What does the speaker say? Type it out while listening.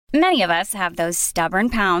Many of us have those stubborn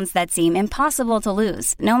pounds that seem impossible to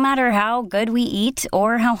lose, no matter how good we eat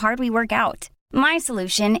or how hard we work out. My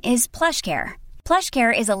solution is PlushCare.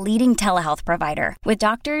 PlushCare is a leading telehealth provider with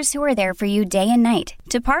doctors who are there for you day and night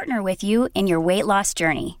to partner with you in your weight loss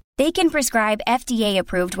journey. They can prescribe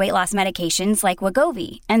FDA-approved weight loss medications like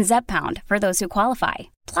Wegovy and Zepbound for those who qualify.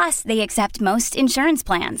 Plus, they accept most insurance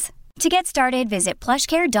plans. To get started, visit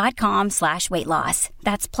plushcare.com/weightloss.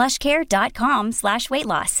 That's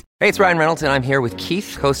plushcare.com/weightloss. Hey, it's Ryan Reynolds, and I'm here with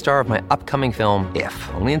Keith, co-star of my upcoming film, If,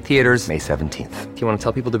 only in theaters May 17th. Do you want to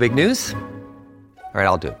tell people the big news? All right,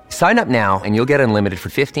 I'll do it. Sign up now and you'll get unlimited for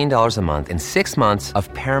 $15 a month and 6 months of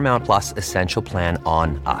Paramount Plus Essential Plan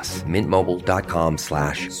on us.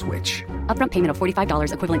 MintMobile.com/switch. Upfront payment of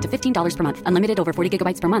 $45 equivalent to $15 per month. Unlimited over 40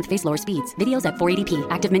 gigabytes per month. Face lower speeds. Videos at 480p.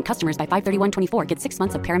 Active Mint customers by 531.24 get 6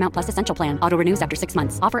 months of Paramount Plus Essential Plan. Auto renews after 6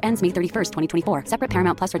 months. Offer ends May 31st, 2024. Separate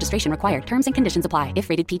Paramount Plus registration required. Terms and conditions apply if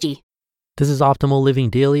rated PG. This is Optimal Living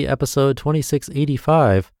Daily, episode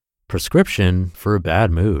 2685, Prescription for a Bad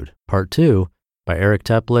Mood, Part 2, by Eric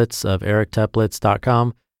Teplitz of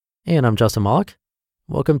ericteplitz.com. And I'm Justin Malik.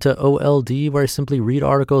 Welcome to OLD, where I simply read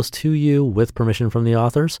articles to you with permission from the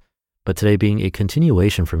authors, but today being a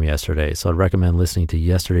continuation from yesterday, so I'd recommend listening to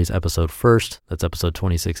yesterday's episode first. That's episode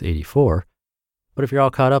 2684. But if you're all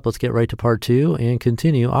caught up, let's get right to part 2 and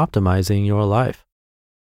continue optimizing your life.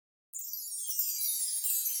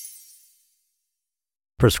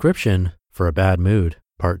 Prescription for a Bad Mood,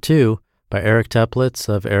 Part 2, by Eric Teplitz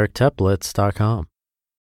of ericteplitz.com.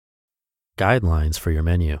 Guidelines for your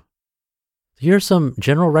menu. Here are some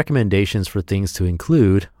general recommendations for things to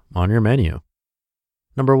include on your menu.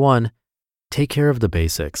 Number 1, take care of the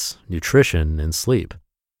basics, nutrition and sleep.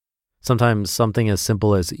 Sometimes something as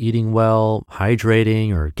simple as eating well,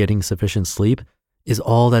 hydrating, or getting sufficient sleep is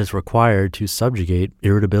all that is required to subjugate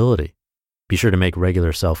irritability. Be sure to make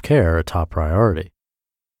regular self-care a top priority.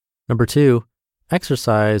 Number 2,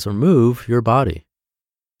 exercise or move your body.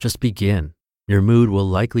 Just begin. Your mood will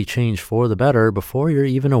likely change for the better before you're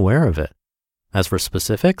even aware of it. As for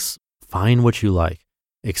specifics, find what you like.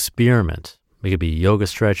 Experiment. It could be yoga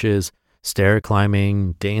stretches, stair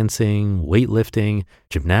climbing, dancing, weightlifting,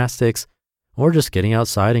 gymnastics, or just getting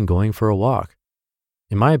outside and going for a walk.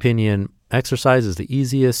 In my opinion, exercise is the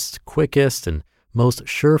easiest, quickest, and most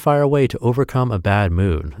surefire way to overcome a bad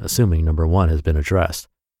mood, assuming number 1 has been addressed.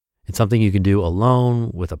 It's something you can do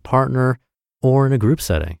alone, with a partner, or in a group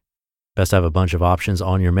setting. Best to have a bunch of options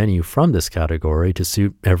on your menu from this category to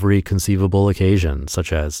suit every conceivable occasion,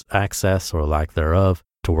 such as access or lack thereof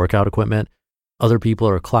to workout equipment, other people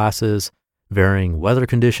or classes, varying weather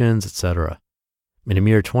conditions, etc. In a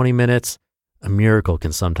mere 20 minutes, a miracle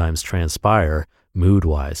can sometimes transpire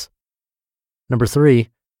mood-wise. Number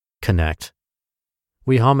 3, connect.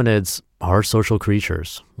 We hominids are social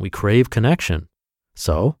creatures. We crave connection.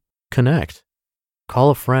 So, connect.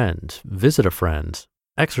 Call a friend, visit a friend,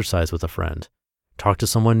 exercise with a friend, talk to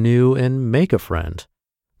someone new, and make a friend.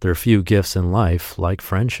 There are few gifts in life like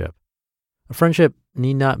friendship. A friendship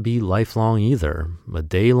need not be lifelong either. A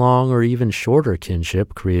day-long or even shorter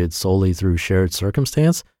kinship created solely through shared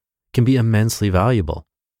circumstance can be immensely valuable.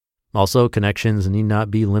 Also, connections need not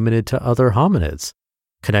be limited to other hominids.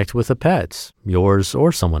 Connect with a pet, yours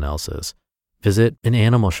or someone else's. Visit an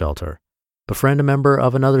animal shelter. Befriend a member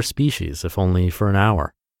of another species, if only for an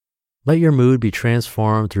hour. Let your mood be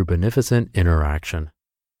transformed through beneficent interaction.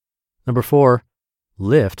 Number 4,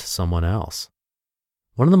 lift someone else.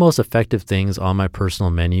 One of the most effective things on my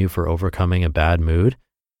personal menu for overcoming a bad mood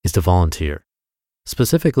is to volunteer.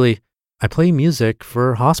 Specifically, I play music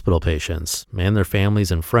for hospital patients and their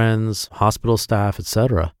families and friends, hospital staff,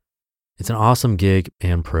 etc. It's an awesome gig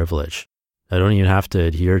and privilege. I don't even have to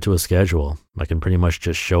adhere to a schedule. I can pretty much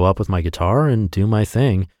just show up with my guitar and do my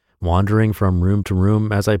thing, wandering from room to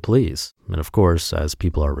room as I please, and of course, as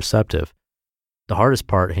people are receptive. The hardest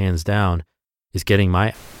part, hands down, is getting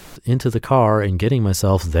my into the car and getting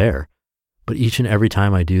myself there. But each and every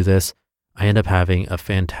time I do this, I end up having a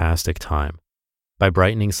fantastic time. By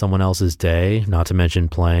brightening someone else's day, not to mention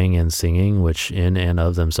playing and singing, which in and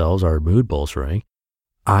of themselves are mood bolstering,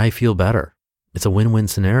 I feel better. It's a win-win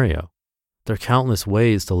scenario. There are countless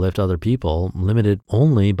ways to lift other people, limited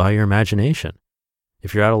only by your imagination.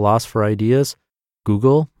 If you're at a loss for ideas,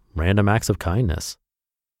 Google random acts of kindness.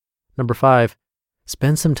 Number 5,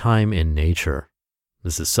 spend some time in nature.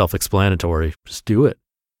 This is self-explanatory. Just do it.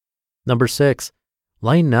 Number 6,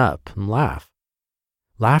 lighten up and laugh.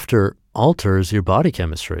 Laughter alters your body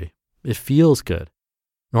chemistry. It feels good.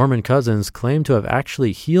 Norman Cousins claimed to have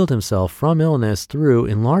actually healed himself from illness through,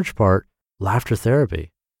 in large part, laughter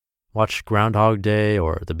therapy. Watch Groundhog Day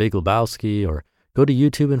or The Big Lebowski or go to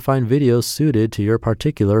YouTube and find videos suited to your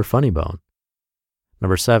particular funny bone.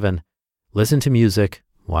 Number 7, listen to music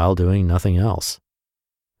while doing nothing else.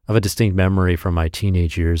 I have a distinct memory from my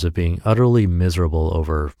teenage years of being utterly miserable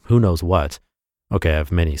over who knows what. Okay, I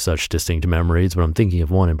have many such distinct memories, but I'm thinking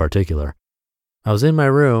of one in particular. I was in my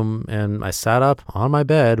room and I sat up on my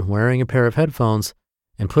bed wearing a pair of headphones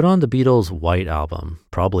and put on the Beatles' White Album,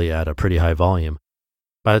 probably at a pretty high volume.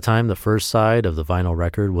 By the time the first side of the vinyl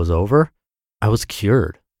record was over, I was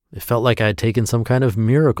cured. It felt like I had taken some kind of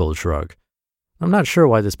miracle drug. I'm not sure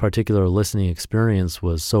why this particular listening experience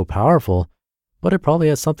was so powerful, but it probably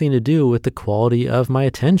has something to do with the quality of my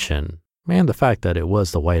attention, and the fact that it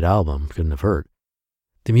was the White Album couldn't have hurt.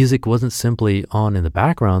 The music wasn't simply on in the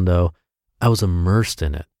background, though. I was immersed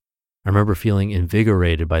in it. I remember feeling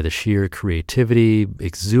invigorated by the sheer creativity,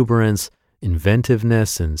 exuberance,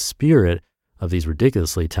 inventiveness, and spirit of these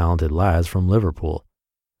ridiculously talented lads from Liverpool.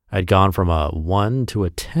 I'd gone from a 1 to a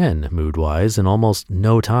 10 mood-wise in almost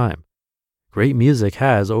no time. Great music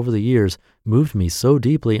has, over the years, moved me so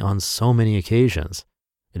deeply on so many occasions.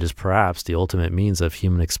 It is perhaps the ultimate means of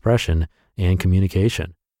human expression and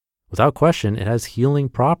communication. Without question, it has healing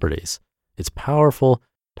properties. It's powerful,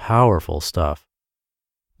 powerful stuff.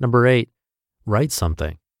 Number 8, write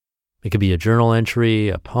something. It could be a journal entry,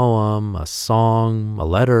 a poem, a song, a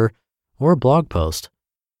letter, or a blog post.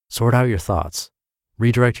 Sort out your thoughts.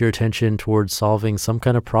 Redirect your attention towards solving some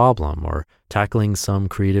kind of problem or tackling some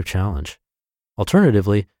creative challenge.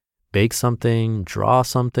 Alternatively, bake something, draw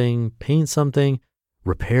something, paint something,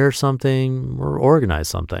 repair something, or organize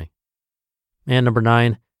something. And number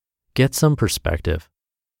 9, get some perspective.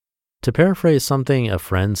 To paraphrase something a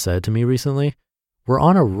friend said to me recently, we're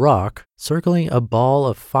on a rock circling a ball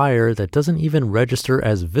of fire that doesn't even register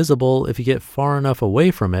as visible if you get far enough away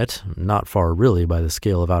from it, not far really by the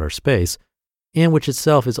scale of outer space, and which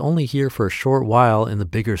itself is only here for a short while in the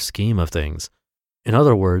bigger scheme of things. In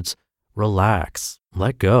other words, relax,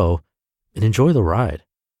 let go, and enjoy the ride.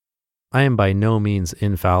 I am by no means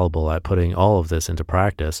infallible at putting all of this into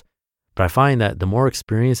practice, but I find that the more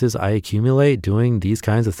experiences I accumulate doing these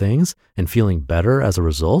kinds of things and feeling better as a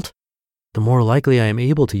result, the more likely I am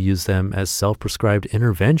able to use them as self-prescribed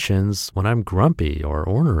interventions when I'm grumpy or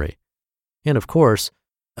ornery. And of course,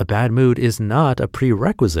 a bad mood is not a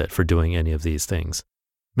prerequisite for doing any of these things.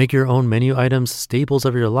 Make your own menu items staples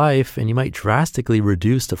of your life, and you might drastically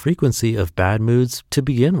reduce the frequency of bad moods to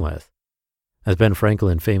begin with. As Ben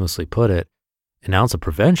Franklin famously put it, an ounce of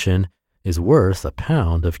prevention is worth a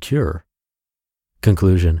pound of cure.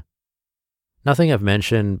 Conclusion. Nothing I've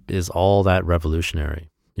mentioned is all that revolutionary.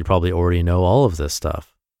 You probably already know all of this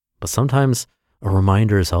stuff, but sometimes a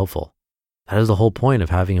reminder is helpful. That is the whole point of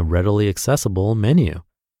having a readily accessible menu.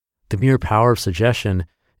 The mere power of suggestion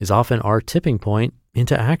is often our tipping point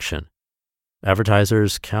into action.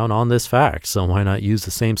 Advertisers count on this fact, so why not use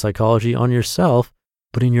the same psychology on yourself,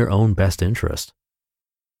 but in your own best interest?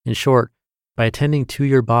 In short, by attending to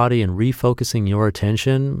your body and refocusing your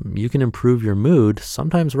attention, you can improve your mood,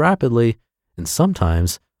 sometimes rapidly and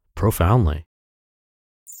sometimes profoundly.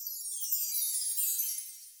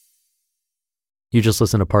 You just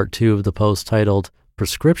listened to part 2 of the post titled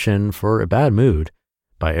Prescription for a Bad Mood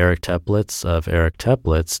by Eric Teplitz of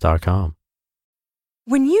ericteplitz.com.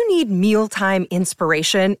 When you need mealtime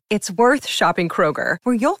inspiration, it's worth shopping Kroger,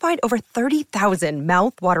 where you'll find over 30,000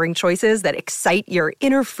 mouth-watering choices that excite your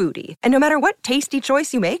inner foodie. And no matter what tasty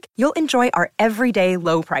choice you make, you'll enjoy our everyday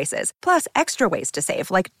low prices, plus extra ways to save,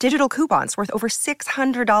 like digital coupons worth over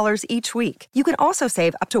 $600 each week. You can also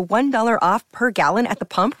save up to $1 off per gallon at the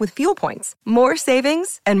pump with fuel points. More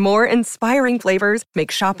savings and more inspiring flavors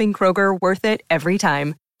make shopping Kroger worth it every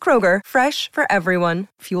time. Kroger, fresh for everyone.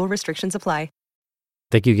 Fuel restrictions apply.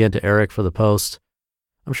 Thank you again to Eric for the post.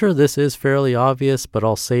 I'm sure this is fairly obvious, but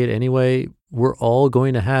I'll say it anyway. We're all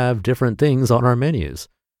going to have different things on our menus.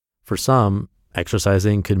 For some,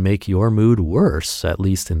 exercising could make your mood worse, at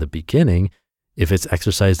least in the beginning, if it's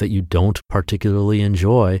exercise that you don't particularly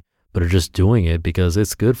enjoy, but are just doing it because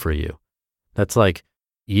it's good for you. That's like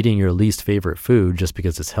eating your least favorite food just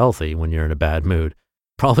because it's healthy when you're in a bad mood.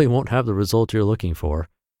 Probably won't have the result you're looking for.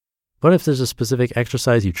 But if there's a specific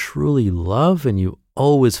exercise you truly love and you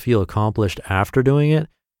always feel accomplished after doing it,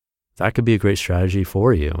 that could be a great strategy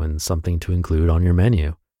for you and something to include on your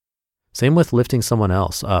menu. Same with lifting someone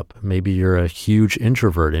else up. Maybe you're a huge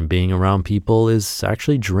introvert and being around people is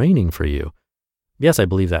actually draining for you. Yes, I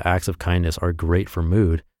believe that acts of kindness are great for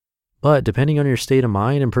mood, but depending on your state of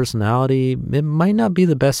mind and personality, it might not be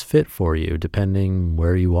the best fit for you depending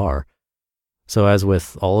where you are. So as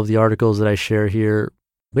with all of the articles that I share here,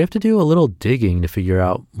 we have to do a little digging to figure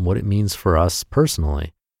out what it means for us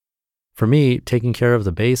personally. For me, taking care of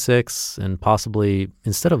the basics and possibly,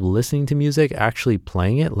 instead of listening to music, actually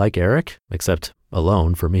playing it like Eric, except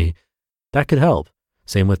alone for me, that could help.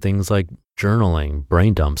 Same with things like journaling,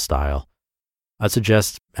 brain dump style. I'd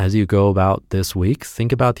suggest as you go about this week,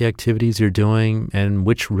 think about the activities you're doing and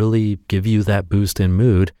which really give you that boost in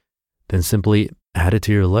mood, then simply add it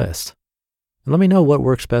to your list. And let me know what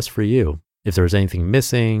works best for you. If there's anything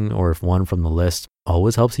missing or if one from the list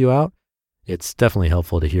always helps you out, it's definitely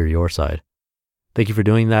helpful to hear your side. Thank you for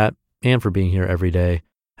doing that and for being here every day.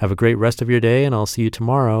 Have a great rest of your day, and I'll see you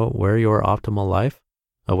tomorrow where your optimal life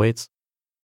awaits.